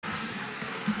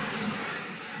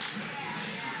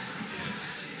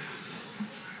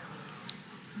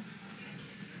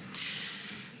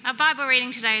Our Bible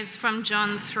reading today is from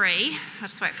John 3. I'll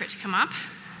just wait for it to come up.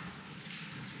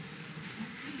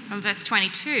 From verse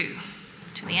 22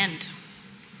 to the end.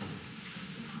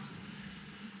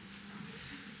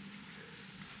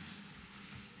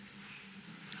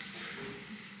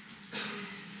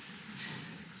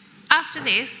 After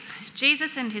this,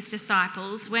 Jesus and his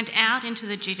disciples went out into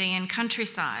the Judean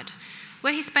countryside,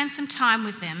 where he spent some time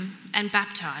with them and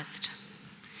baptized.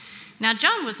 Now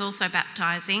John was also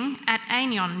baptizing at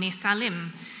Ainon near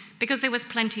Salim, because there was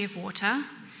plenty of water,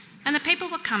 and the people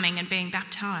were coming and being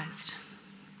baptized.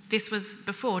 This was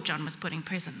before John was put in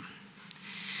prison.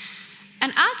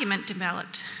 An argument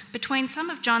developed between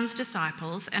some of John's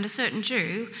disciples and a certain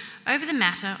Jew over the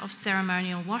matter of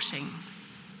ceremonial washing.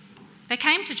 They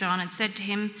came to John and said to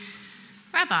him,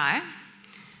 "Rabbi,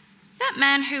 that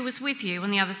man who was with you on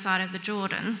the other side of the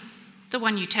Jordan, the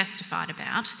one you testified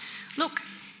about, look,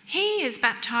 he is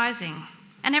baptizing,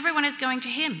 and everyone is going to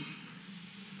him."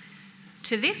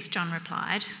 To this, John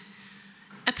replied,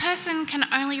 "A person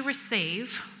can only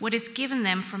receive what is given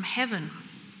them from heaven.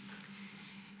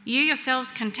 You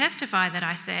yourselves can testify that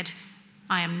I said,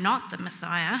 'I am not the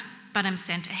Messiah, but am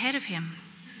sent ahead of him.'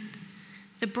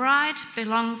 The bride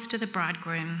belongs to the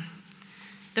bridegroom.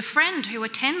 The friend who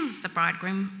attends the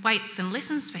bridegroom waits and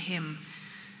listens for him,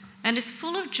 and is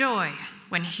full of joy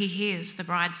when he hears the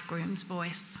bridegroom's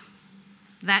voice.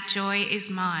 That joy is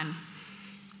mine,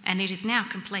 and it is now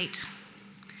complete.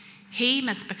 He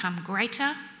must become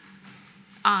greater,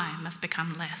 I must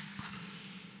become less.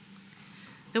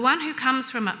 The one who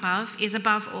comes from above is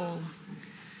above all.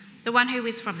 The one who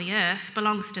is from the earth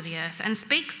belongs to the earth and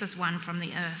speaks as one from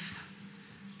the earth.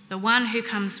 The one who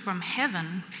comes from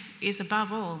heaven is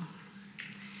above all.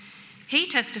 He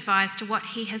testifies to what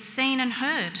he has seen and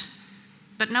heard,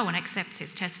 but no one accepts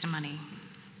his testimony.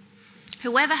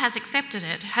 Whoever has accepted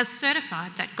it has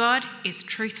certified that God is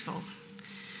truthful.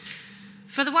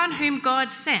 For the one whom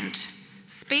God sent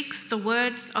speaks the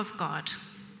words of God,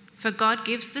 for God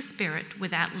gives the Spirit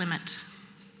without limit.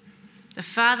 The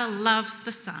Father loves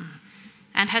the Son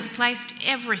and has placed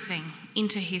everything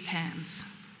into his hands.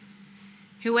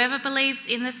 Whoever believes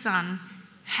in the Son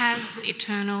has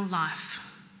eternal life,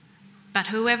 but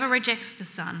whoever rejects the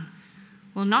Son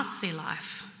will not see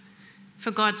life,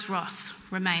 for God's wrath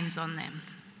remains on them."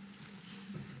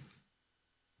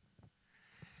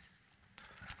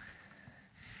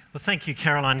 Well, thank you,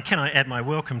 Caroline. Can I add my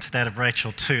welcome to that of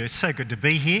Rachel too? It's so good to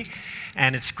be here,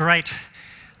 and it's great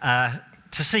to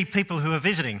see people who are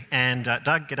visiting. And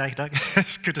Doug, g'day Doug,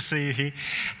 it's good to see you here.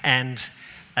 And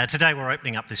today we're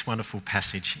opening up this wonderful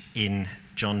passage in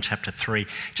John chapter 3.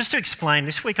 Just to explain,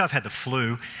 this week I've had the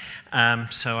flu,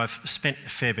 so I've spent a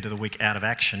fair bit of the week out of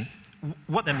action.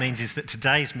 What that means is that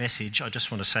today's message, I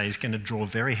just want to say, is going to draw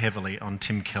very heavily on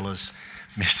Tim Keller's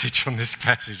message on this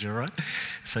passage, all right?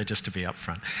 So just to be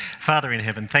upfront. Father in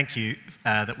heaven, thank you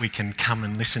that we can come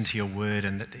and listen to your word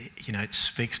and that, it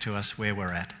speaks to us where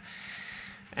we're at.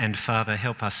 And Father,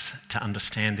 help us to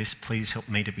understand this. Please help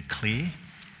me to be clear,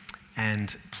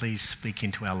 and please speak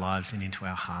into our lives and into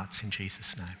our hearts in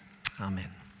Jesus' name.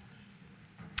 Amen.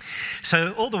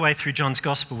 So all the way through John's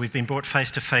Gospel, we've been brought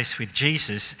face to face with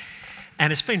Jesus,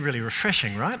 and it's been really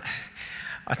refreshing, right?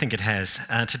 I think it has.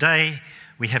 Today,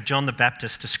 we have John the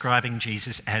Baptist describing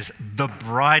Jesus as the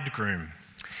bridegroom.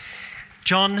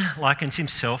 John likens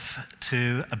himself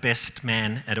to a best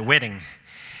man at a wedding,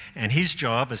 and his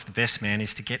job as the best man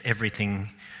is to get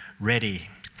everything ready.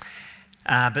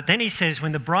 But then he says,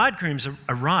 when the bridegroom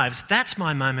arrives, that's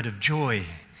my moment of joy,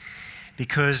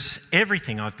 because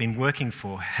everything I've been working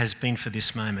for has been for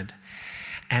this moment.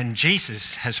 And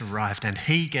Jesus has arrived, and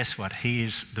guess what? He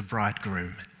is the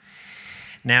bridegroom.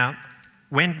 Now,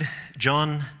 when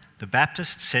John the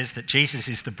Baptist says that Jesus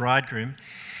is the bridegroom,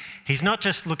 he's not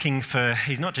just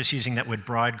using that word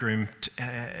bridegroom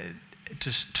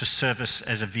to serve us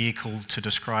as a vehicle to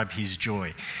describe his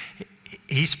joy.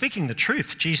 He's speaking the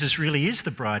truth. Jesus really is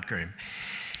the bridegroom.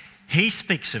 He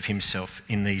speaks of himself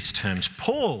in these terms.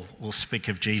 Paul will speak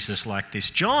of Jesus like this.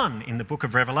 John, in the book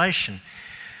of Revelation,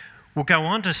 will go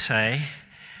on to say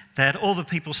that all the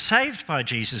people saved by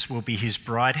Jesus will be his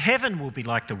bride. Heaven will be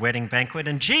like the wedding banquet,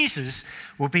 and Jesus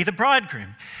will be the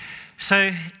bridegroom.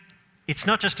 So it's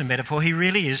not just a metaphor. He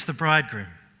really is the bridegroom.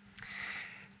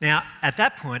 Now, at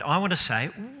that point, I want to say,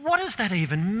 what does that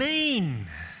even mean?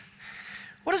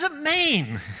 What does it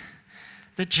mean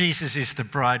that Jesus is the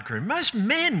bridegroom? Most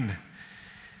men,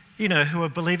 who are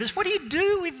believers, what do you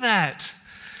do with that?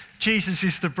 Jesus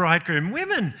is the bridegroom.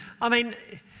 Women,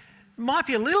 might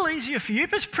be a little easier for you,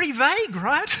 but it's pretty vague,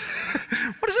 right?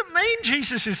 What does it mean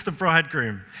Jesus is the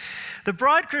bridegroom? The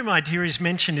bridegroom idea is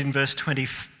mentioned in verse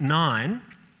 29,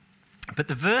 But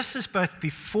the verses both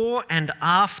before and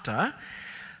after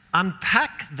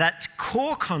unpack that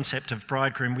core concept of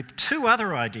bridegroom with two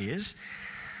other ideas.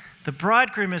 The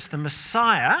bridegroom as the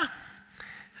Messiah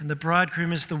and the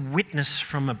bridegroom as the witness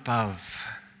from above.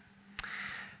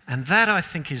 And that, I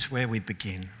think, is where we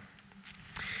begin.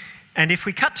 And if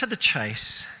we cut to the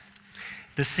chase,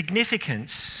 the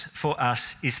significance for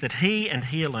us is that he and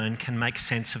he alone can make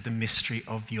sense of the mystery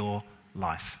of your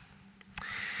life.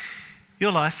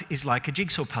 Your life is like a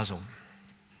jigsaw puzzle.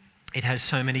 It has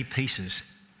so many pieces,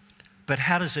 but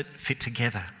how does it fit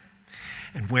together?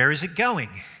 And where is it going?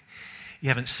 You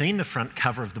haven't seen the front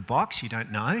cover of the box, you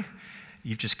don't know.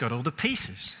 You've just got all the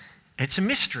pieces. It's a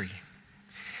mystery.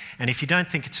 And if you don't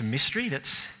think it's a mystery,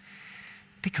 that's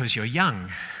because you're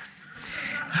young.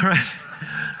 All right?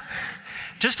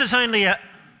 Just as only a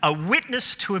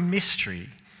witness to a mystery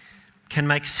can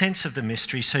make sense of the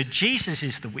mystery, so Jesus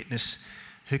is the witness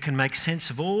who can make sense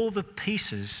of all the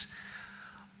pieces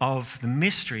of the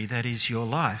mystery that is your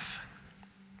life.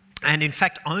 And in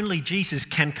fact, only Jesus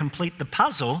can complete the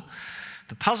puzzle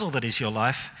that is your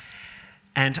life,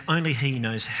 and only he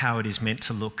knows how it is meant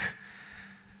to look,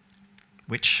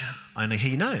 which only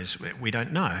he knows. We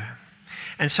don't know.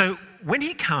 And so when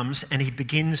he comes and he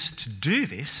begins to do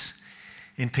this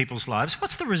in people's lives,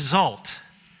 what's the result?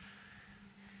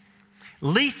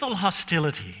 Lethal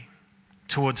hostility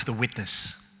towards the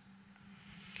witness.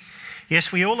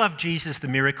 Yes, we all love Jesus, the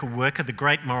miracle worker, the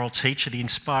great moral teacher, the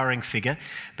inspiring figure.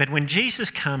 But when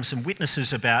Jesus comes and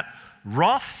witnesses about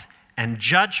wrath and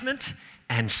judgment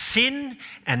and sin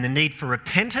and the need for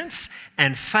repentance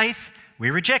and faith, we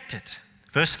reject it.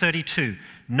 Verse 32,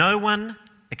 no one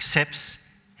accepts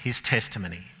his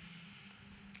testimony.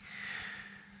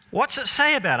 What's it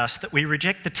say about us that we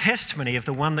reject the testimony of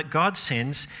the one that God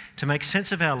sends to make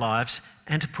sense of our lives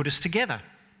and to put us together?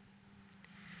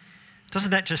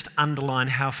 Doesn't that just underline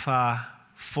how far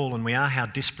fallen we are, how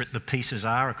disparate the pieces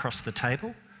are across the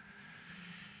table,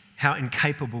 how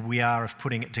incapable we are of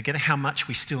putting it together, how much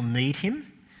we still need him?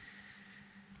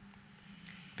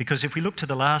 Because if we look to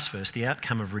the last verse, the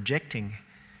outcome of rejecting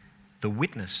the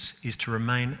witness is to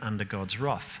remain under God's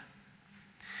wrath.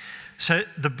 So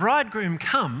the bridegroom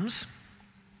comes,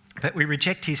 but we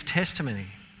reject his testimony.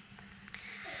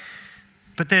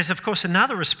 But there's, of course,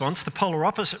 another response, the polar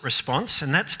opposite response,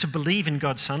 and that's to believe in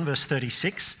God's Son, verse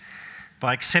 36,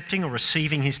 by accepting or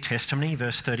receiving his testimony,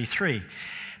 verse 33.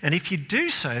 And if you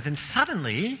do so, then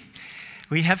suddenly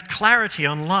we have clarity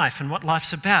on life and what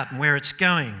life's about and where it's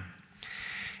going.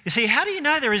 You see, how do you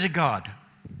know there is a God?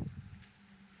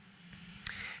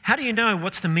 How do you know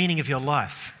what's the meaning of your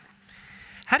life?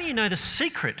 How do you know the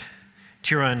secret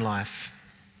to your own life?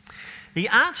 The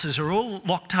answers are all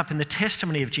locked up in the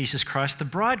testimony of Jesus Christ, the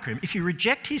bridegroom. If you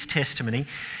reject his testimony,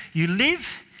 you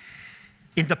live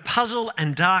in the puzzle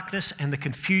and darkness and the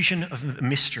confusion of the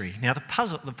mystery. Now, the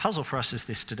puzzle for us is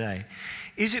this today.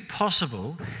 Is it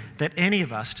possible that any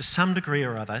of us, to some degree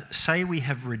or other, say we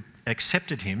have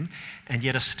accepted him and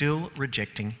yet are still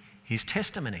rejecting his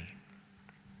testimony?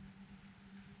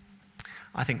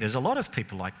 I think there's a lot of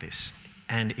people like this,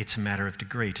 and it's a matter of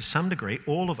degree. To some degree,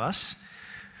 all of us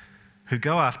who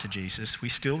go after Jesus, we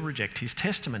still reject his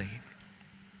testimony.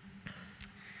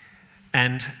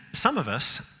 And some of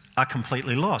us are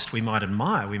completely lost. We might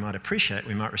admire, we might appreciate,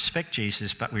 we might respect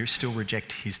Jesus, but we still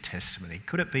reject his testimony.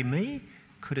 Could it be me?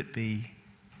 Could it be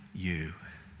you?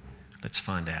 Let's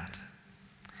find out.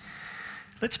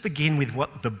 Let's begin with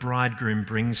what the bridegroom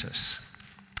brings us.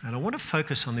 And I want to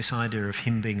focus on this idea of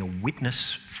him being a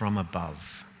witness from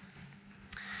above.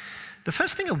 The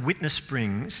first thing a witness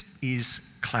brings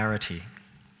is clarity.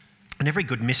 In every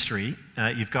good mystery,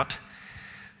 you've got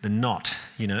the knot,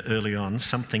 early on,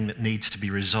 something that needs to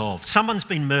be resolved. Someone's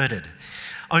been murdered.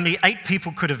 Only 8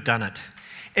 people could have done it.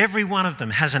 Every one of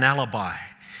them has an alibi.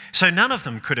 So none of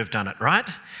them could have done it, right?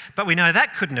 But we know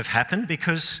that couldn't have happened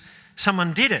because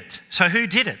someone did it. So who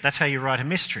did it? That's how you write a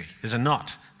mystery. There's a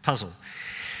knot, puzzle.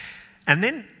 And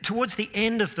then towards the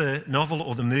end of the novel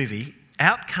or the movie,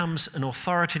 out comes an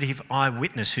authoritative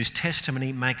eyewitness whose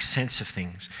testimony makes sense of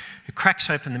things, who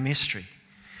cracks open the mystery.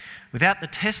 Without the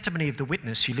testimony of the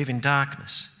witness, you live in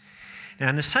darkness. Now,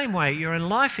 in the same way, your own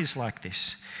life is like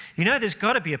this. There's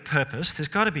got to be a purpose, there's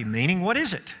got to be meaning. What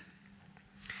is it?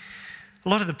 A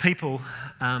lot of people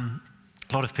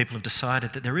have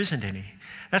decided that there isn't any.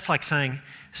 That's like saying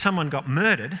someone got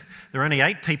murdered. There are only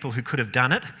 8 people who could have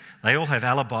done it. They all have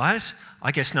alibis.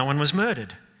 I guess no one was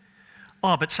murdered.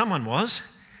 Oh, but someone was.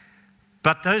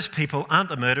 But those people aren't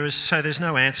the murderers, so there's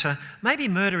no answer. Maybe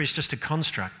murder is just a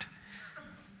construct.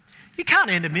 You can't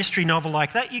end a mystery novel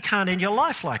like that. You can't end your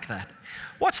life like that.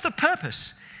 What's the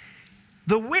purpose?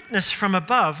 The witness from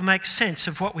above makes sense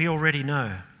of what we already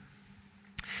know.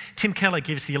 Tim Keller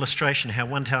gives the illustration how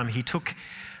one time he took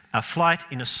a flight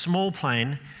in a small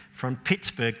plane from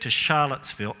Pittsburgh to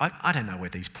Charlottesville. I don't know where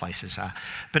these places are,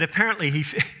 but apparently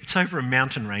it's over a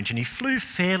mountain range, and he flew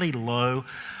fairly low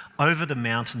over the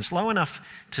mountains, low enough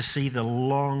to see the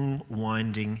long,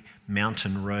 winding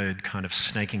mountain road kind of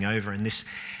snaking over, and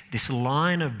this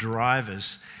line of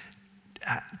drivers,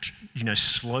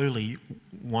 slowly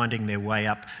winding their way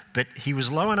up. But he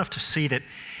was low enough to see that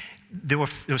there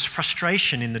was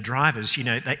frustration in the drivers.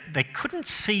 They couldn't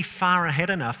see far ahead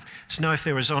enough to know if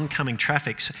there was oncoming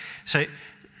traffic. So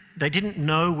they didn't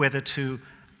know whether to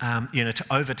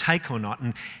overtake or not.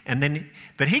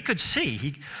 But he could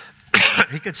see.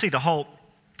 He could see the whole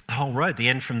road, the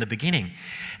end from the beginning.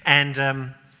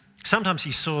 And sometimes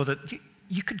he saw that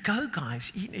you could go,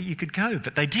 guys. You could go,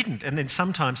 but they didn't. And then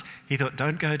sometimes he thought,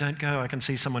 don't go. I can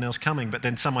see someone else coming. But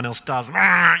then someone else does.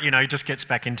 He just gets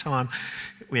back in time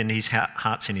when his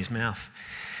heart's in his mouth.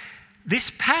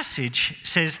 This passage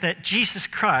says that Jesus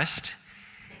Christ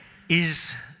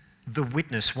is the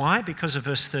witness. Why? Because of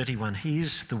verse 31. He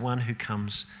is the one who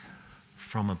comes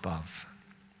from above.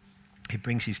 He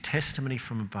brings his testimony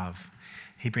from above.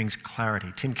 He brings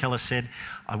clarity. Tim Keller said,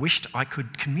 I wished I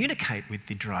could communicate with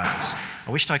the drivers.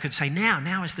 I wished I could say,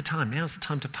 now is the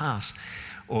time to pass.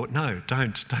 Or no,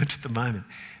 don't at the moment.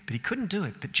 But he couldn't do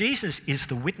it. But Jesus is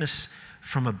the witness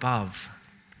from above.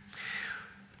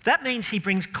 That means he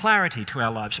brings clarity to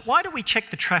our lives. Why do we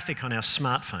check the traffic on our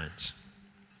smartphones?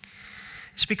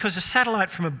 It's because a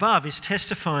satellite from above is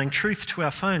testifying truth to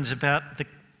our phones about the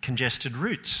congested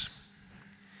routes.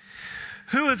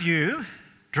 Who of you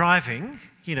driving,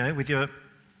 with your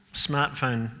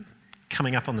smartphone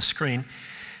coming up on the screen,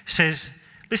 says,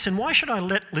 listen, why should I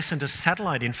listen to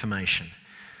satellite information?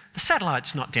 The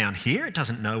satellite's not down here. It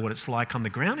doesn't know what it's like on the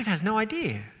ground. It has no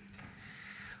idea.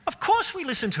 Of course we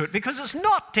listen to it because it's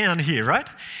not down here, right?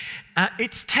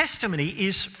 Its testimony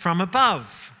is from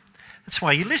above. That's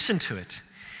why you listen to it.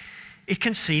 It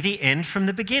can see the end from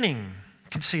the beginning.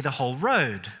 It can see the whole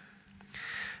road.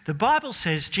 The Bible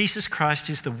says Jesus Christ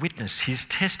is the witness. His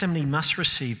testimony must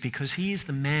receive because he is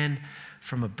the man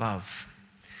from above.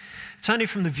 It's only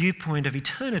from the viewpoint of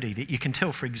eternity that you can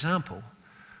tell, for example,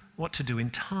 what to do in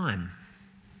time.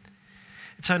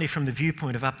 It's only from the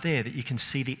viewpoint of up there that you can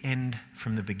see the end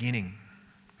from the beginning.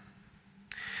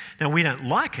 Now, we don't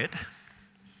like it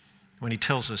when he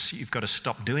tells us you've got to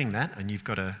stop doing that and you've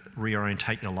got to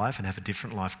reorientate your life and have a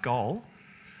different life goal.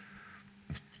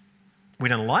 We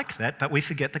don't like that, but we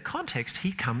forget the context.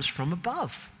 He comes from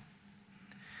above.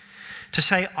 To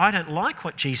say, I don't like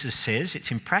what Jesus says,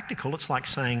 it's impractical. It's like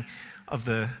saying of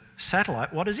the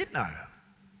satellite, what does it know?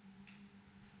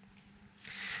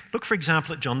 Look, for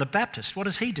example, at John the Baptist. What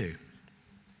does he do?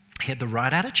 He had the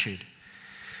right attitude.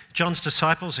 John's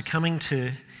disciples are coming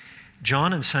to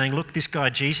John and saying, look, this guy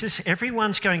Jesus,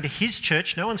 everyone's going to his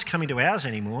church. No one's coming to ours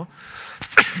anymore.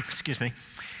 Excuse me.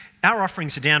 Our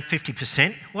offerings are down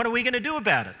 50%. What are we going to do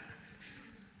about it?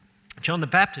 John the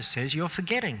Baptist says, you're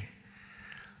forgetting.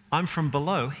 I'm from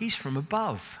below, he's from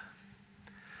above.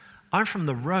 I'm from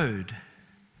the road,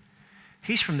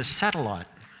 he's from the satellite.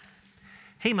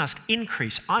 He must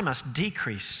increase, I must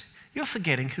decrease. You're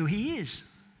forgetting who he is.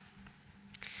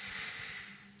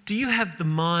 Do you have the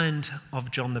mind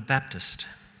of John the Baptist?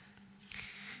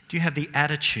 Do you have the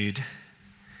attitude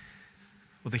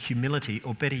or the humility,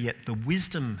 or better yet, the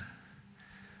wisdom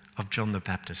of John the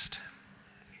Baptist?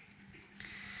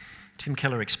 Tim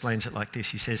Keller explains it like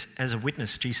this. He says, as a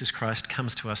witness, Jesus Christ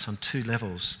comes to us on two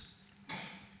levels.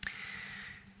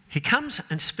 He comes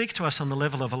and speaks to us on the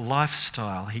level of a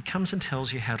lifestyle. He comes and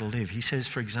tells you how to live. He says,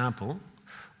 for example,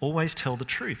 always tell the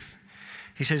truth.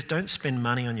 He says, don't spend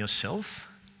money on yourself.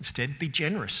 Instead, be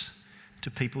generous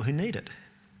to people who need it.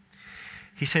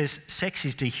 He says sex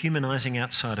is dehumanizing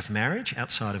outside of marriage,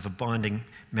 outside of a binding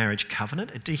marriage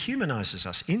covenant. It dehumanizes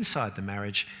us. Inside the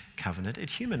marriage covenant,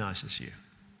 it humanizes you.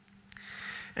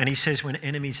 And he says when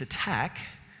enemies attack,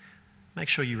 make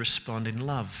sure you respond in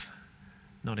love,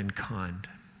 not in kind.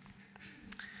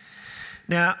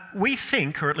 Now, we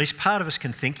think, or at least part of us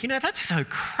can think, that's so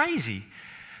crazy.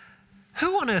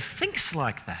 Who on earth thinks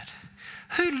like that?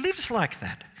 Who lives like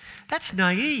that? That's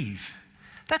naive.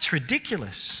 That's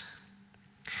ridiculous.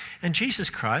 And Jesus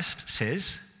Christ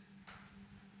says,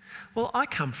 well, I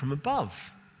come from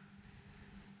above.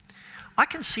 I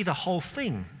can see the whole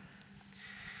thing.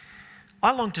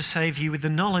 I long to save you with the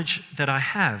knowledge that I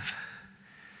have.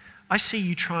 I see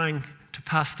you trying to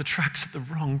pass the tracks at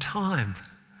the wrong time,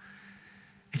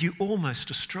 and you almost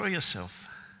destroy yourself.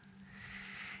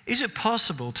 Is it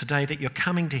possible today that you're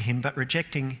coming to him but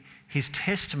rejecting his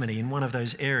testimony in one of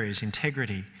those areas,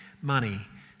 integrity, money,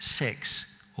 sex,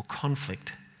 or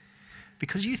conflict,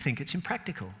 because you think it's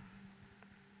impractical?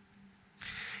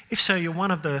 If so, you're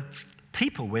one of the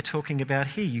people we're talking about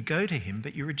here. You go to him,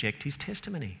 but you reject his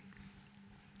testimony.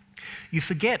 You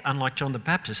forget, unlike John the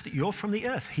Baptist, that you're from the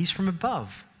earth. He's from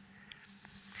above.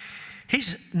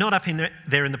 He's not up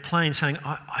there in the plane saying,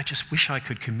 I just wish I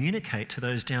could communicate to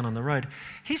those down on the road.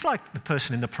 He's like the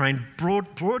person in the plane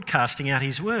broadcasting out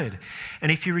his word.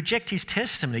 And if you reject his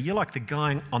testimony, you're like the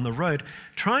guy on the road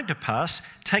trying to pass,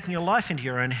 taking your life into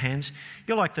your own hands.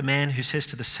 You're like the man who says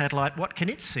to the satellite, what can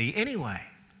it see anyway?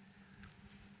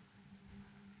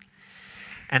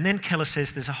 And then Keller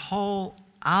says there's a whole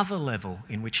other level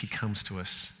in which he comes to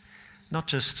us, not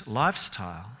just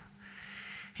lifestyle.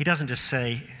 He doesn't just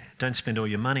say, don't spend all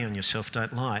your money on yourself,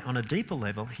 don't lie. On a deeper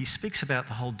level, he speaks about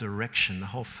the whole direction, the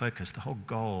whole focus, the whole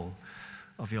goal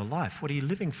of your life. What are you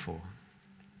living for?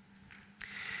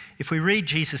 If we read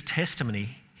Jesus' testimony,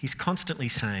 he's constantly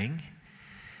saying,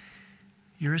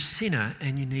 you're a sinner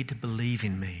and you need to believe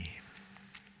in me.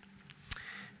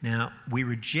 Now, we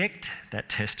reject that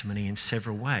testimony in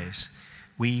several ways.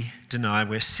 We deny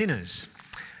we're sinners.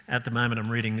 At the moment,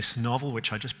 I'm reading this novel,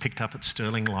 which I just picked up at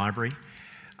Sterling Library.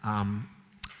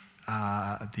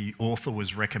 The author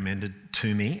was recommended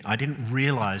to me. I didn't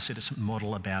realise it is a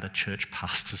model about a church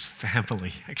pastor's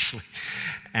family, actually.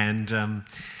 And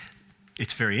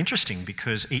it's very interesting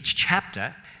because each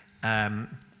chapter, the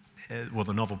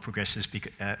novel progresses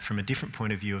from a different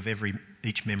point of view of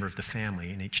each member of the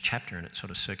family in each chapter, and it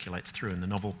sort of circulates through, and the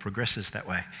novel progresses that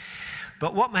way.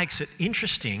 But what makes it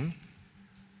interesting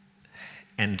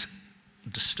and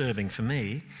disturbing for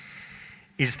me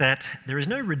is that there is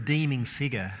no redeeming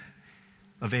figure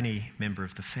of any member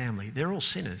of the family. They're all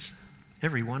sinners,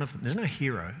 every one of them. There's no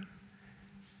hero.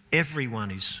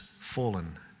 Everyone is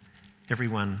fallen.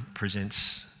 Everyone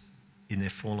presents in their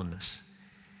fallenness.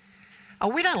 Oh,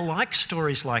 we don't like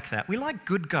stories like that. We like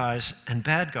good guys and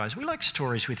bad guys. We like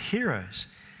stories with heroes.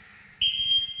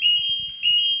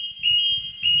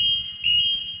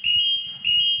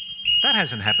 That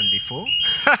hasn't happened before.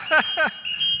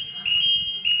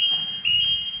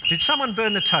 Did someone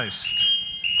burn the toast?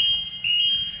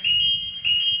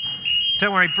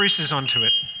 Don't worry, Bruce is onto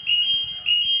it.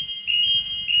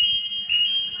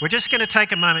 We're just going to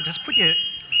take a moment. Just put your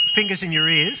fingers in your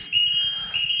ears.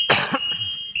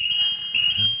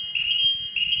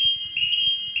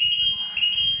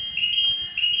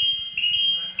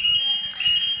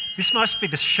 This must be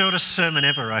the shortest sermon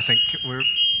ever, I think.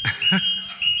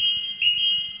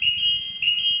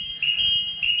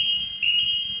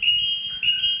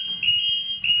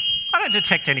 I don't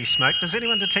detect any smoke. Does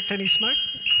anyone detect any smoke?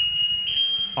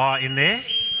 Oh, in there?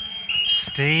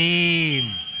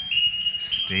 Steam.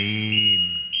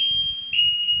 Steam.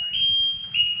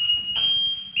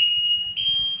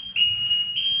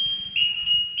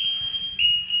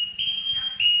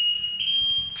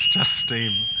 It's just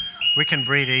steam. We can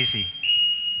breathe easy.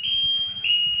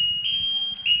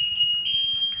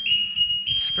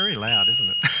 It's very loud, isn't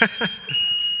it?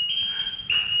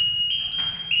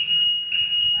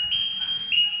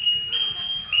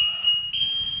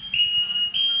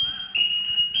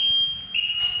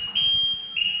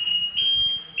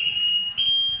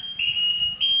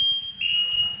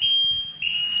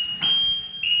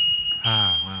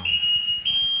 Wow.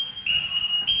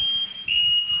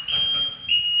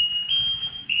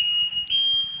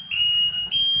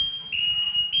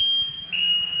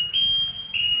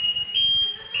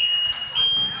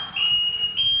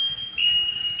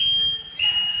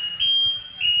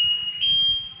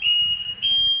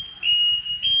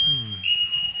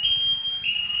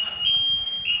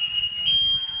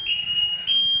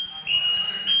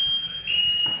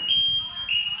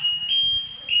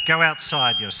 Go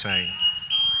outside, you're saying.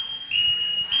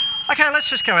 Okay, let's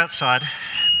just go outside.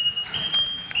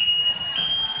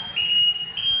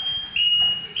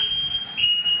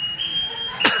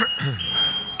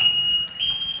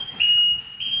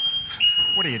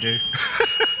 What do you do?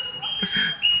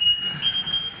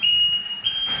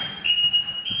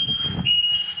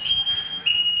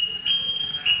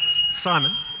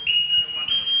 Simon,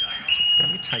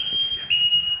 let me take this.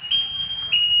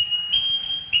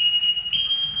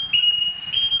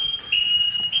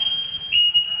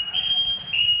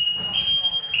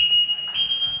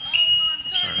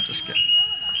 Sorry, I'll just get...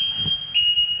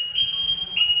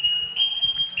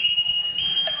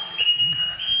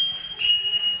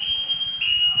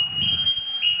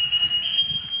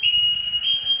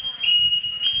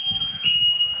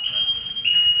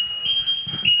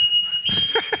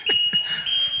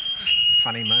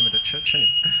 Funny moment at church, isn't it?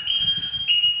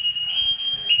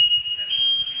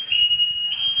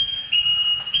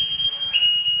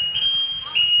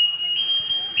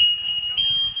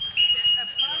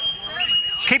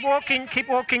 Keep walking, keep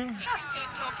walking. You can keep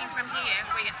talking from here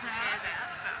if we get some chairs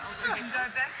out. But I'll do it. Go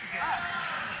back again.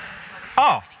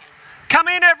 Oh, come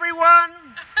in, everyone.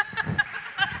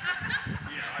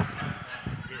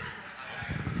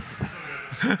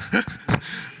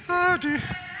 Oh, dear.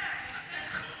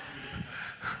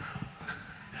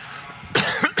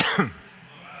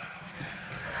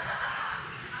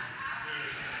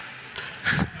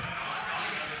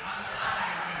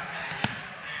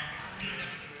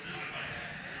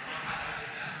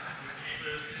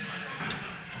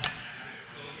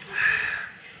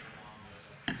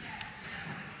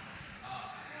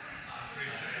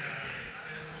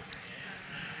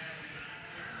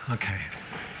 Okay.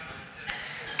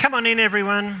 Come on in,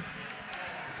 everyone.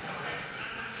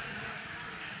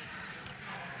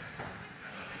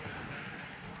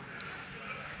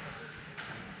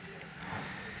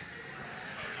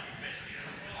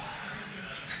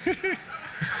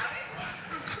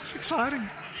 It's exciting.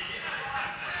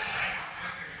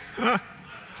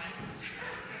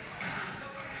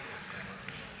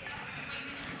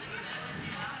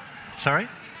 Sorry?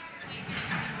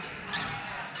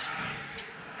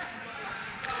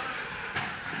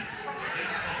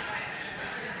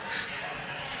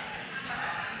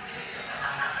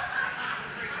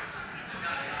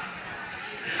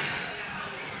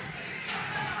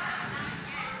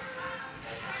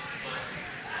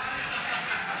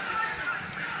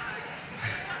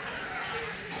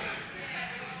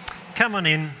 Come on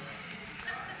in.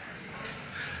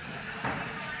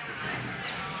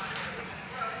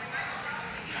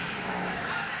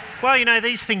 Well, you know,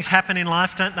 these things happen in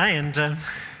life, don't they? And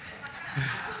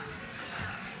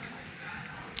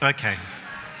okay.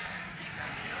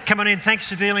 Come on in. Thanks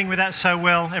for dealing with that so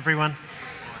well, everyone.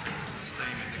 Steam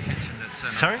in the kitchen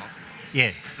that's Sorry? Yeah.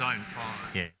 Zone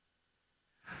 5. Yeah.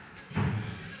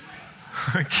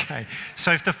 Okay.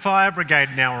 So if the fire brigade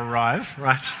now arrive,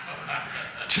 right?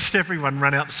 Just everyone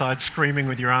run outside screaming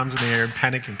with your arms in the air and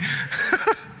panicking.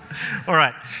 All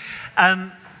right.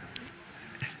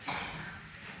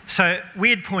 So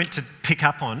weird point to pick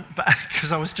up on, but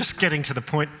because I was just getting to the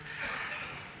point,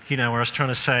 you know, where I was trying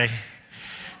to say,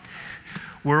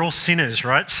 we're all sinners,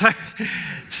 right?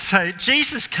 So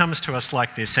Jesus comes to us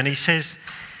like this and he says,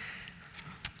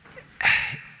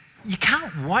 you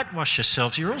can't whitewash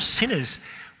yourselves, you're all sinners.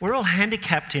 We're all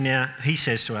handicapped he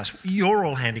says to us, you're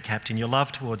all handicapped in your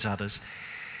love towards others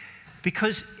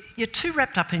because you're too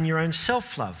wrapped up in your own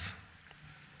self-love.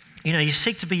 You know, you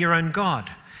seek to be your own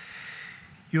God.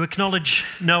 You acknowledge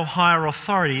no higher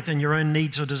authority than your own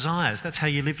needs or desires. That's how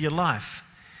you live your life.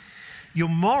 You're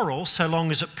moral so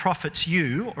long as it profits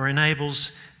you or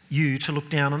enables you to look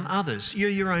down on others.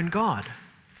 You're your own God.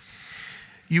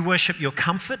 You worship your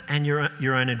comfort and your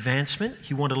own advancement.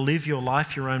 You want to live your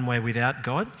life your own way without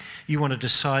God. You want to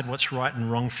decide what's right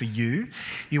and wrong for you.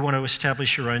 You want to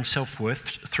establish your own self-worth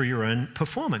through your own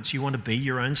performance. You want to be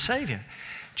your own saviour.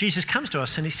 Jesus comes to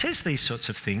us and he says these sorts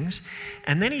of things,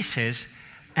 and then he says,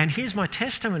 and here's my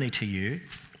testimony to you,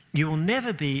 you will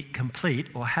never be complete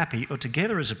or happy or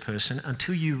together as a person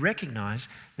until you recognise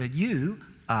that you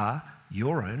are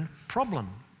your own problem.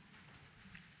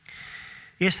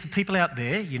 Yes, the people out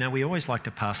there, you know, we always like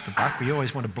to pass the buck. We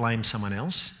always want to blame someone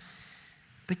else.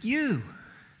 But it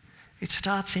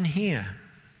starts in here.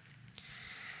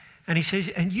 And he says,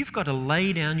 and you've got to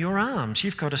lay down your arms.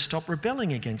 You've got to stop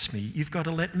rebelling against me. You've got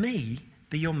to let me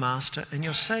be your master and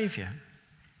your saviour.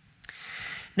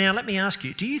 Now, let me ask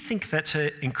you, do you think that's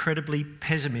an incredibly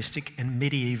pessimistic and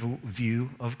medieval view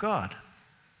of God?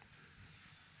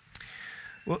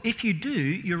 Well, if you do,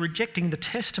 you're rejecting the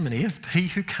testimony of he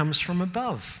who comes from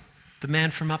above, the man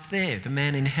from up there, the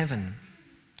man in heaven.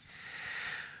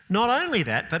 Not only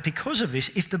that, but because of this,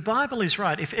 if the Bible is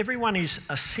right, if everyone is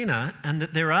a sinner and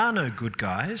that there are no good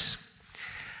guys,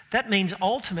 that means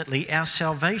ultimately our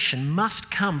salvation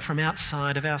must come from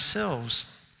outside of ourselves.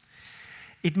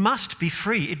 It must be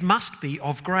free. It must be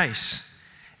of grace.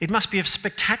 It must be of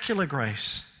spectacular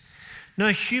grace. No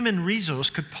human resource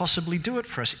could possibly do it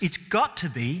for us. It's got to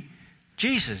be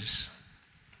Jesus.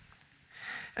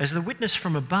 As the witness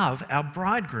from above, our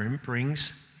bridegroom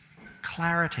brings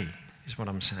clarity, is what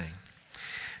I'm saying.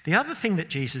 The other thing that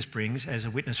Jesus brings as a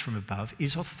witness from above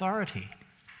is authority.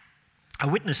 A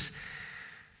witness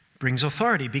brings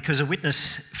authority because a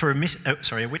witness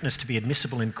to be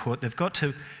admissible in court, they've got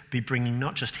to be bringing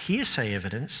not just hearsay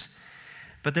evidence,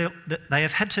 but they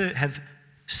have had to have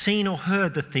seen or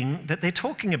heard the thing that they're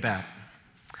talking about.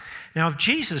 Now, of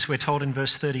Jesus, we're told in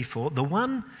verse 34, the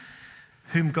one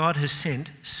whom God has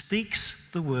sent speaks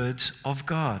the words of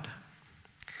God.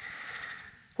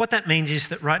 What that means is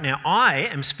that right now I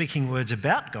am speaking words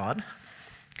about God,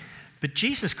 But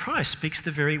Jesus Christ speaks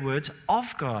the very words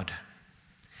of God.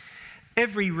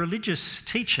 Every religious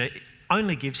teacher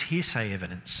only gives hearsay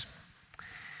evidence.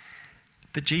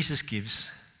 But Jesus gives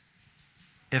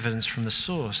evidence from the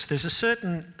source. There's a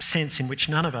certain sense in which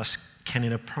none of us can,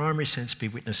 in a primary sense, be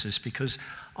witnesses, because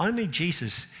only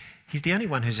Jesus, he's the only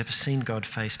one who's ever seen God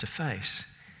face to face.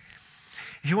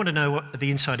 If you want to know what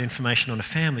the inside information on a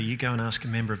family, you go and ask a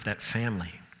member of that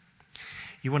family.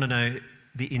 You want to know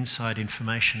the inside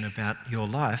information about your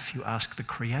life, you ask the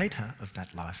creator of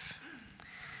that life.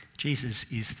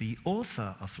 Jesus is the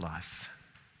author of life.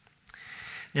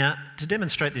 Now, to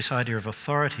demonstrate this idea of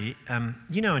authority, in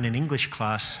an English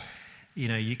class,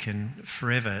 you can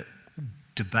forever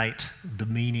debate the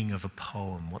meaning of a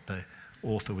poem, what the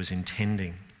author was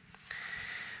intending.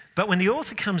 But when the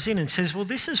author comes in and says, well,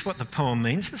 this is what the poem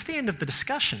means, that's the end of the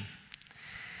discussion.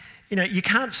 You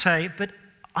can't say, but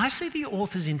I see the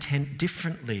author's intent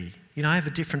differently. I have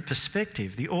a different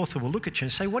perspective. The author will look at you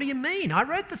and say, what do you mean? I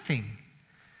wrote the thing.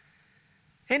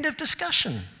 End of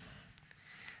discussion.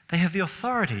 They have the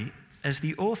authority as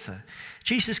the author.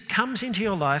 Jesus comes into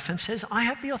your life and says, I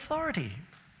have the authority.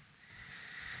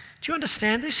 Do you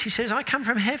understand this? He says, I come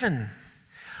from heaven.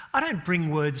 I don't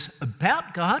bring words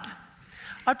about God.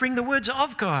 I bring the words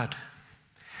of God.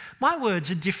 My words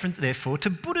are different, therefore, to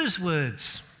Buddha's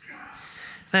words.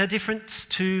 They are different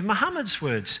to Muhammad's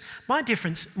words. My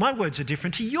words are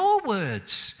different to your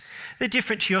words. They're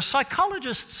different to your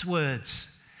psychologist's words.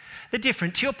 They're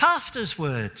different to your pastor's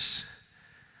words.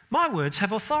 My words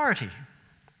have authority.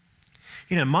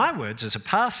 My words as a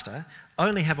pastor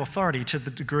only have authority to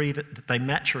the degree that they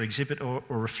match or exhibit or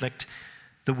reflect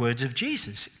the words of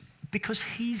Jesus, because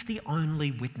he's the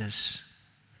only witness.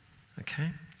 Okay?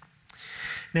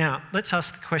 Now, let's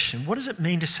ask the question, what does it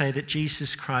mean to say that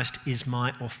Jesus Christ is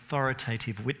my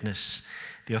authoritative witness,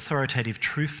 the authoritative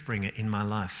truth bringer in my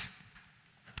life?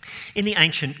 In the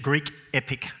ancient Greek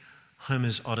epic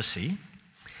Homer's Odyssey,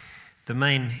 the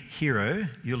main hero,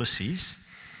 Ulysses,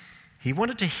 he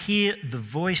wanted to hear the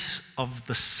voice of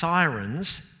the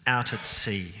sirens out at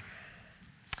sea.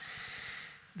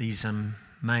 These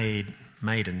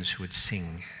maidens who would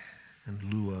sing and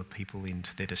lure people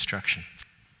into their destruction.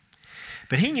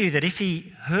 But he knew that if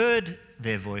he heard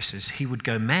their voices, he would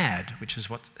go mad, which is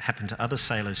what happened to other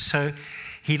sailors. So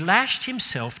he lashed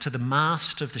himself to the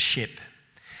mast of the ship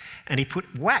and he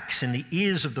put wax in the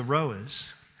ears of the rowers.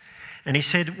 And he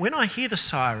said, when I hear the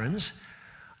sirens,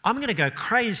 I'm going to go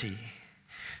crazy.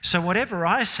 So whatever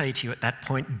I say to you at that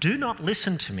point, do not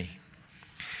listen to me.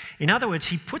 In other words,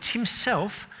 he puts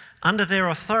himself under their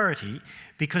authority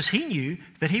because he knew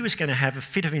that he was going to have a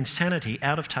fit of insanity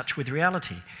out of touch with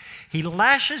reality. He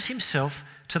lashes himself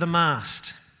to the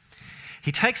mast.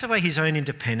 He takes away his own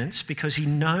independence because he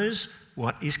knows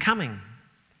what is coming.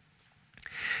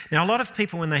 Now, a lot of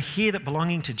people, when they hear that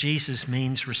belonging to Jesus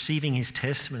means receiving his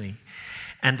testimony,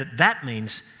 and that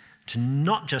means to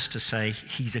not just to say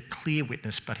he's a clear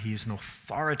witness, but he is an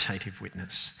authoritative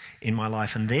witness in my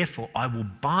life, and therefore I will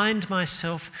bind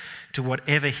myself to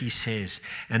whatever he says.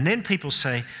 And then people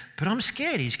say, but I'm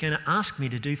scared he's going to ask me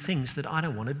to do things that I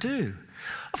don't want to do.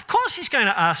 Of course he's going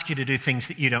to ask you to do things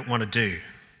that you don't want to do.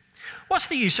 What's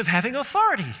the use of having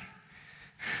authority?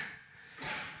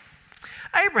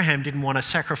 Abraham didn't want to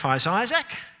sacrifice Isaac.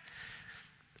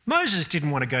 Moses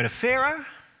didn't want to go to Pharaoh.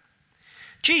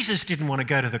 Jesus didn't want to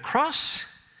go to the cross.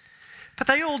 But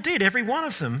they all did, every one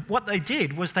of them. What they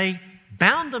did was they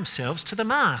bound themselves to the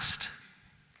mast.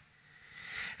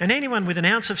 And anyone with an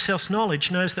ounce of self-knowledge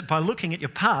knows that by looking at your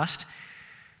past,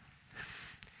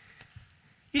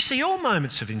 you see all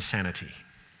moments of insanity.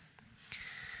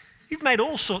 You've made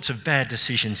all sorts of bad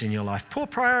decisions in your life, poor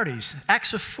priorities,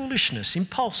 acts of foolishness,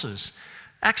 impulses,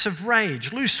 acts of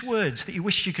rage, loose words that you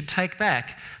wish you could take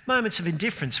back, moments of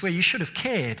indifference where you should have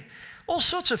cared, all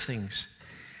sorts of things.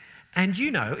 And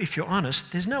if you're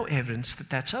honest, there's no evidence that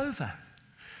that's over.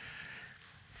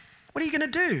 What are you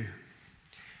going to do?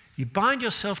 You bind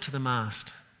yourself to the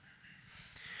mast.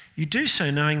 You do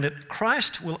so knowing that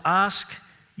Christ will ask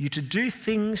you to do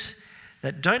things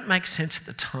that don't make sense at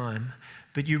the time,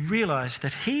 but you realize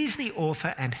that he's the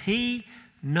author and he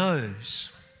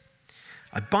knows.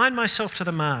 I bind myself to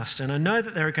the mast, and I know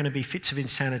that there are going to be fits of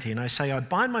insanity, and I say, I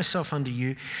bind myself under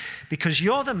you because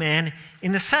you're the man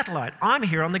in the satellite. I'm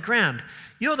here on the ground.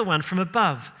 You're the one from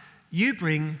above. You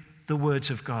bring the words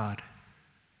of God.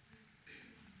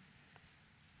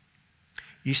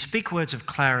 You speak words of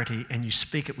clarity, and you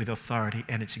speak it with authority,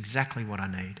 and it's exactly what I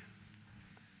need.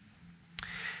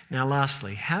 Now,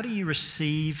 lastly, how do you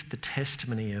receive the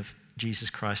testimony of Jesus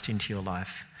Christ into your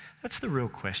life? That's the real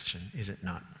question, is it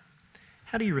not?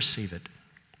 How do you receive it?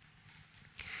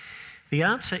 The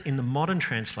answer in the modern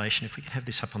translation, if we could have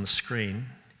this up on the screen,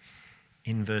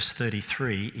 in verse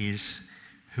 33 is,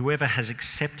 whoever has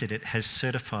accepted it has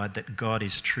certified that God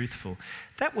is truthful.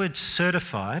 That word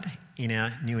certified in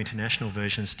our New International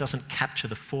Versions doesn't capture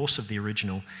the force of the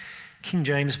original. King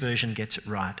James Version gets it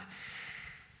right.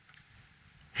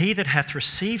 He that hath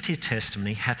received his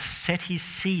testimony hath set his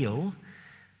seal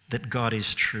that God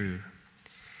is true.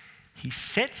 He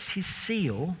sets his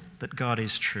seal that God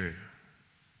is true.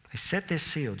 They set their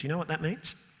seal. Do you know what that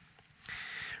means?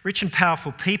 Rich and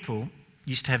powerful people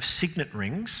used to have signet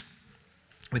rings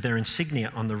with their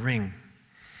insignia on the ring.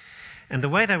 And the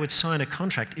way they would sign a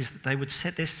contract is that they would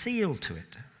set their seal to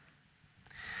it.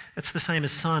 That's the same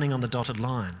as signing on the dotted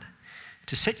line.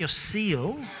 To set your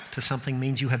seal to something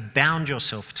means you have bound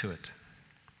yourself to it.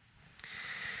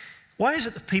 Why is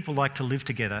it that people like to live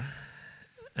together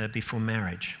before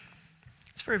marriage?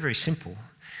 It's very, very simple.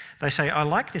 They say, I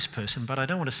like this person, but I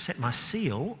don't want to set my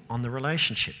seal on the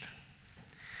relationship.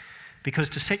 Because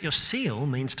to set your seal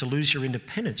means to lose your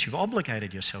independence. You've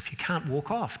obligated yourself. You can't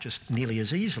walk off just nearly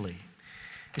as easily.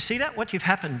 You see that? What you've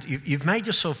happened, you've made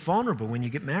yourself vulnerable when you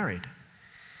get married.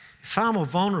 Far more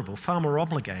vulnerable, far more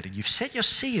obligated. You've set your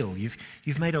seal.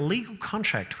 You've made a legal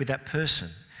contract with that person.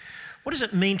 What does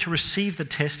it mean to receive the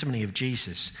testimony of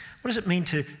Jesus? What does it mean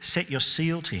to set your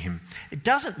seal to him? It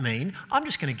doesn't mean, I'm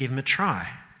just going to give him a try.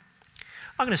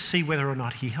 I'm going to see whether or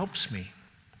not he helps me.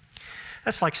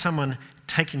 That's like someone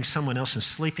taking someone else and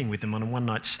sleeping with them on a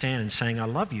one-night stand and saying, I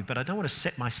love you, but I don't want to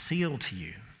set my seal to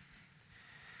you.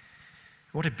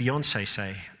 What did Beyonce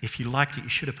say? If you liked it, you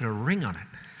should have put a ring on it,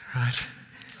 right?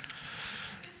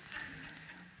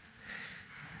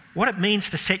 What it means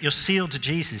to set your seal to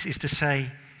Jesus is to say,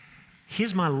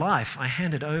 here's my life, I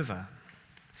hand it over.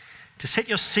 To set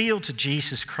your seal to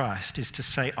Jesus Christ is to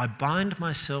say, I bind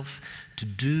myself to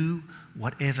do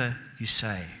whatever you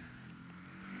say.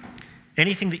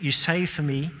 Anything that you say for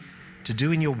me to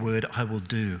do in your word, I will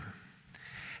do.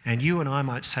 And you and I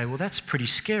might say, well, that's pretty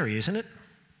scary, isn't it?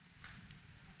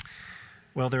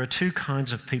 Well, there are two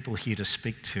kinds of people here to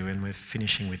speak to, and we're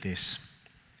finishing with this.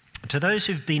 To those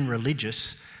who've been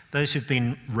religious, those who've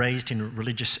been raised in a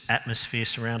religious atmosphere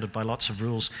surrounded by lots of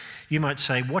rules, you might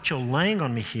say, what you're laying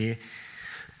on me here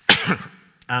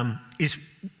is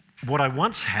what I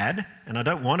once had, and I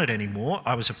don't want it anymore.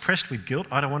 I was oppressed with guilt.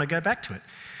 I don't want to go back to it.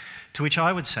 To which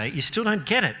I would say, you still don't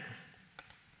get it.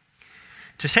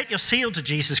 To set your seal to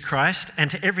Jesus Christ and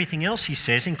to everything else he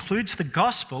says includes the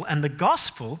gospel, and the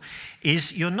gospel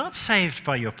is you're not saved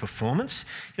by your performance,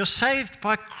 you're saved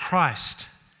by Christ,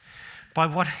 by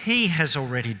what he has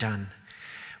already done.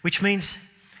 Which means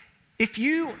if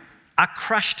you are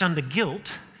crushed under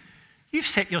guilt, you've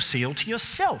set your seal to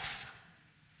yourself.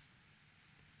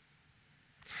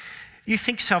 You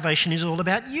think salvation is all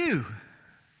about you,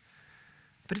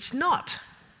 but it's not.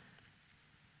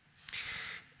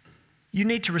 You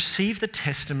need to receive the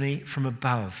testimony from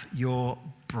above, your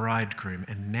bridegroom.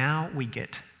 And now we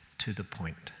get to the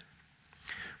point.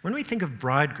 When we think of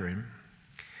bridegroom,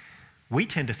 we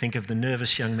tend to think of the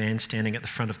nervous young man standing at the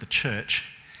front of the church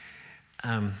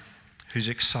who's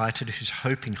excited, who's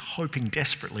hoping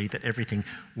desperately that everything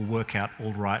will work out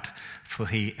all right for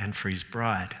he and for his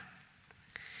bride.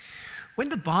 When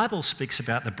the Bible speaks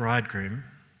about the bridegroom,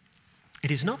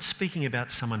 it is not speaking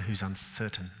about someone who's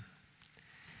uncertain.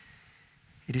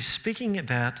 It is speaking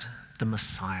about the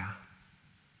Messiah.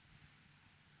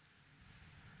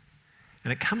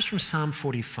 And it comes from Psalm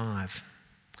 45.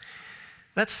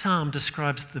 That psalm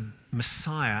describes the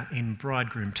Messiah in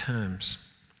bridegroom terms.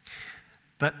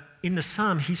 But in the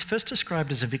psalm, he's first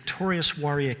described as a victorious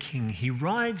warrior king. He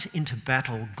rides into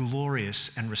battle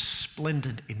glorious and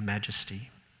resplendent in majesty.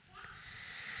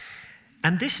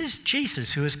 And this is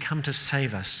Jesus who has come to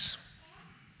save us.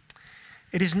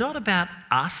 It is not about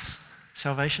us,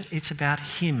 salvation, it's about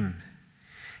him.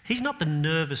 He's not the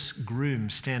nervous groom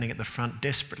standing at the front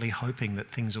desperately hoping that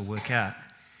things will work out.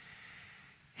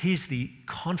 He's the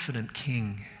confident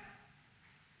king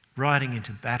riding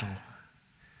into battle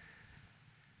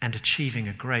and achieving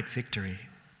a great victory.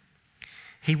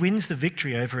 He wins the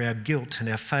victory over our guilt and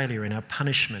our failure and our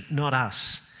punishment, not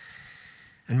us.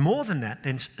 And more than that,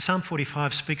 then Psalm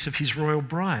 45 speaks of his royal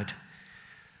bride.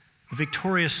 The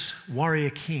victorious warrior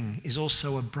king is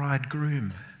also a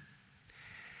bridegroom.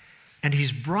 And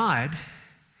his bride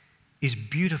is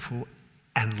beautiful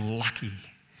and lucky.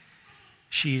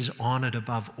 She is honoured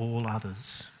above all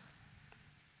others.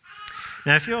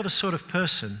 Now, if you're the sort of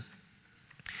person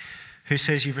who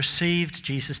says you've received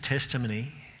Jesus'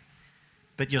 testimony,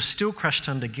 but you're still crushed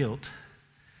under guilt,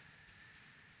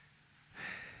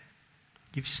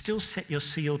 you've still set your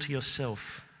seal to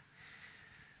yourself.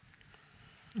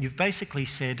 you've basically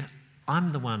said,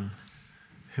 I'm the one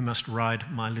who must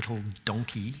ride my little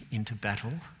donkey into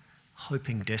battle,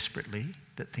 hoping desperately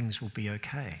that things will be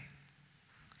okay.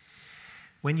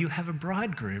 When you have a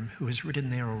bridegroom who has ridden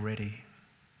there already,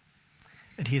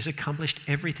 and he has accomplished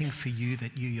everything for you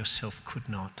that you yourself could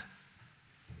not.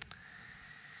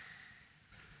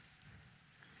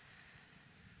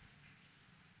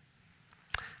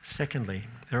 Secondly,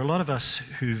 there are a lot of us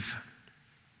who've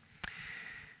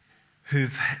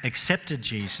accepted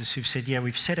Jesus, who've said, yeah,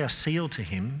 we've set our seal to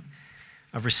him,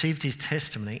 I've received his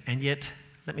testimony, and yet,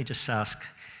 let me just ask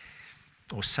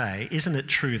or say, isn't it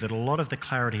true that a lot of the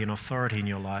clarity and authority in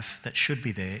your life that should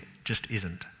be there just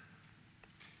isn't?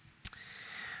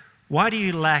 Why do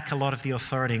you lack a lot of the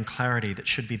authority and clarity that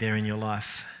should be there in your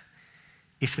life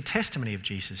if the testimony of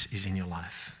Jesus is in your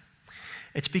life?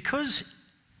 It's because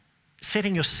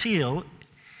setting your seal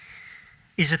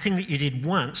is a thing that you did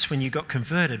once when you got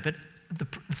converted, but the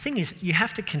thing is, you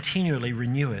have to continually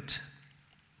renew it.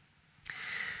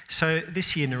 So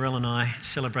this year, Narelle and I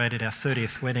celebrated our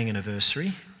 30th wedding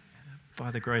anniversary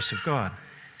by the grace of God.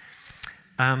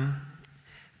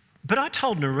 But I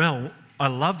told Narelle I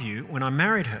love you when I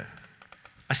married her.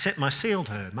 I set my seal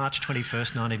to her, March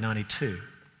 21st, 1992.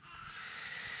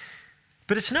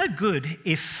 But it's no good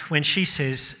if when she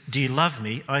says, do you love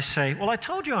me, I say, well, I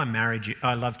told you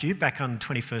I loved you back on the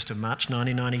 21st of March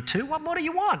 1992. What more do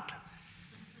you want?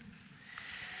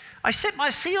 I set my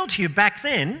seal to you back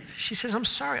then. She says, I'm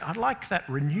sorry, I'd like that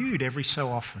renewed every so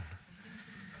often.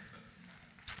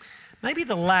 Maybe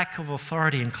the lack of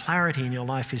authority and clarity in your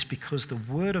life is because the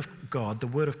Word of God, the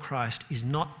Word of Christ, is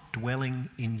not dwelling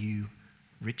in you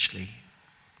richly.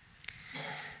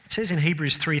 It says in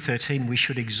Hebrews 3:13, we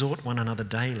should exhort one another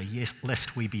daily, yes,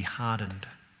 lest we be hardened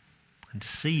and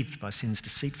deceived by sin's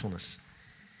deceitfulness.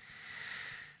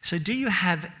 So do you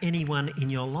have anyone in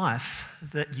your life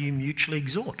that you mutually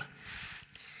exhort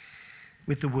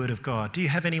with the Word of God? Do you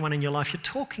have anyone in your life you're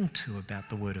talking to about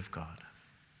the Word of God?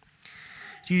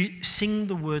 Do you sing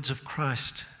the words of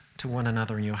Christ to one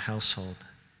another in your household?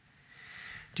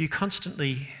 Do you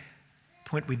constantly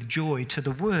point with joy to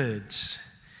the words?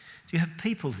 Do you have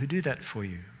people who do that for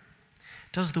you?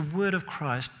 Does the Word of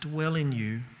Christ dwell in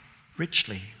you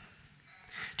richly?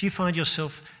 Do you find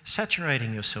yourself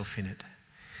saturating yourself in it?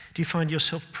 Do you find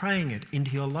yourself praying it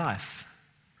into your life?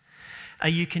 Are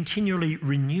you continually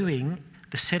renewing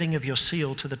the setting of your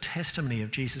seal to the testimony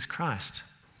of Jesus Christ?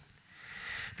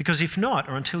 Because if not,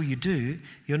 or until you do,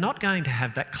 you're not going to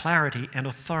have that clarity and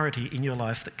authority in your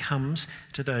life that comes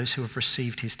to those who have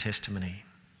received his testimony.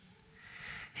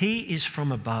 He is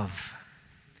from above.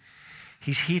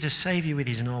 He's here to save you with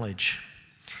his knowledge.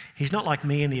 He's not like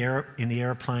me in the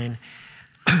aeroplane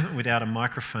without a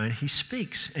microphone. He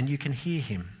speaks and you can hear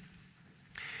him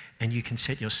and you can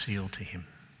set your seal to him.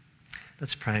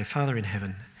 Let's pray. Father in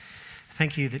heaven,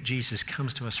 thank you that Jesus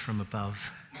comes to us from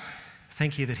above.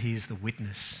 Thank you that he is the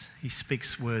witness. He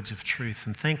speaks words of truth.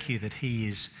 And thank you that he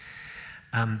is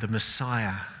the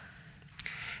Messiah.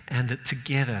 And that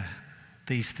together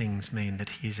these things mean that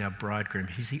he is our bridegroom.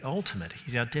 He's the ultimate.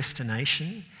 He's our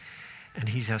destination and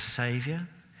he's our saviour.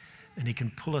 And he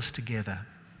can pull us together.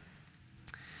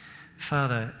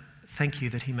 Father, thank you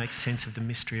that he makes sense of the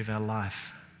mystery of our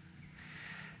life.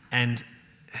 And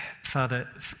Father,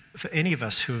 for any of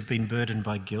us who have been burdened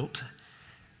by guilt,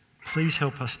 please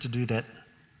help us to do that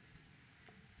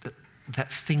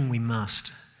thing we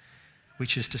must,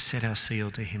 which is to set our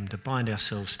seal to him, to bind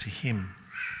ourselves to him,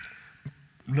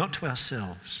 not to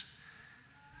ourselves.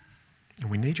 And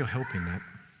we need your help in that.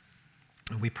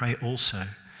 And we pray also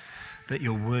that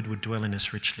your word would dwell in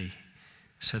us richly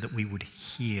so that we would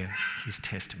hear his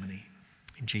testimony.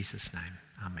 In Jesus' name,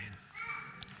 amen.